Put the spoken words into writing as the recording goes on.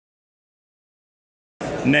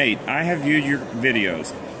Nate, I have viewed your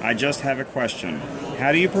videos. I just have a question.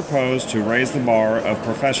 How do you propose to raise the bar of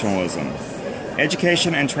professionalism?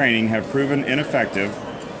 Education and training have proven ineffective,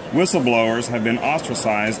 whistleblowers have been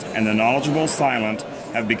ostracized, and the knowledgeable silent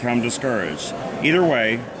have become discouraged. Either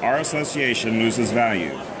way, our association loses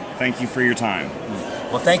value. Thank you for your time.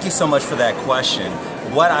 Well, thank you so much for that question.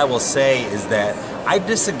 What I will say is that I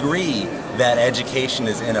disagree that education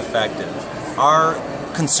is ineffective. Our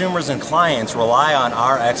consumers and clients rely on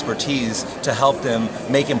our expertise to help them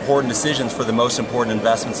make important decisions for the most important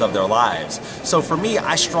investments of their lives. So for me,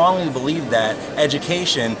 I strongly believe that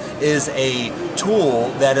education is a tool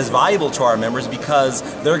that is valuable to our members because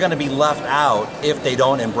they're going to be left out if they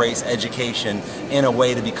don't embrace education in a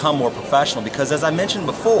way to become more professional. Because as I mentioned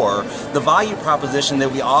before, the value proposition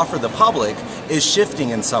that we offer the public is shifting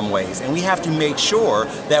in some ways, and we have to make sure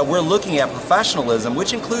that we're looking at professionalism,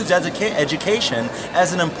 which includes education,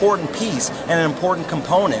 as an important piece and an important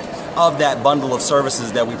component of that bundle of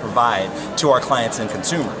services that we provide to our clients and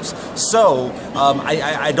consumers. So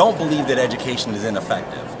I don't believe that education is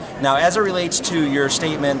ineffective. Now, as it relates to your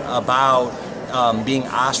statement about being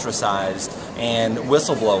ostracized and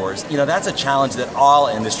whistleblowers, you know, that's a challenge that all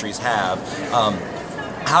industries have.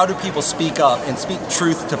 How do people speak up and speak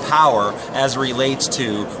truth to power as it relates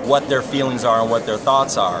to what their feelings are and what their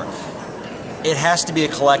thoughts are? It has to be a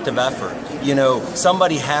collective effort. You know,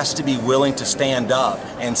 somebody has to be willing to stand up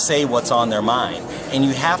and say what's on their mind. And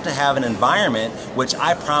you have to have an environment, which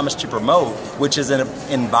I promise to promote, which is an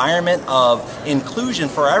environment of inclusion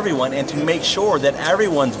for everyone, and to make sure that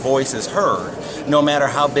everyone's voice is heard, no matter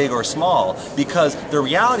how big or small. Because the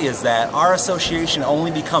reality is that our association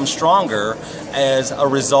only becomes stronger as a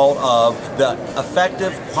result of the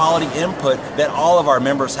effective quality input that all of our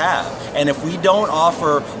members have. And if we don't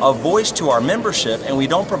offer a voice to our membership and we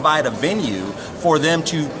don't provide a venue for them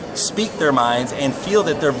to speak their minds and feel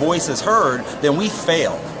that their voice is heard, then we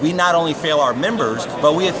fail. We not only fail our members,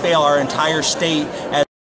 but we fail our entire state as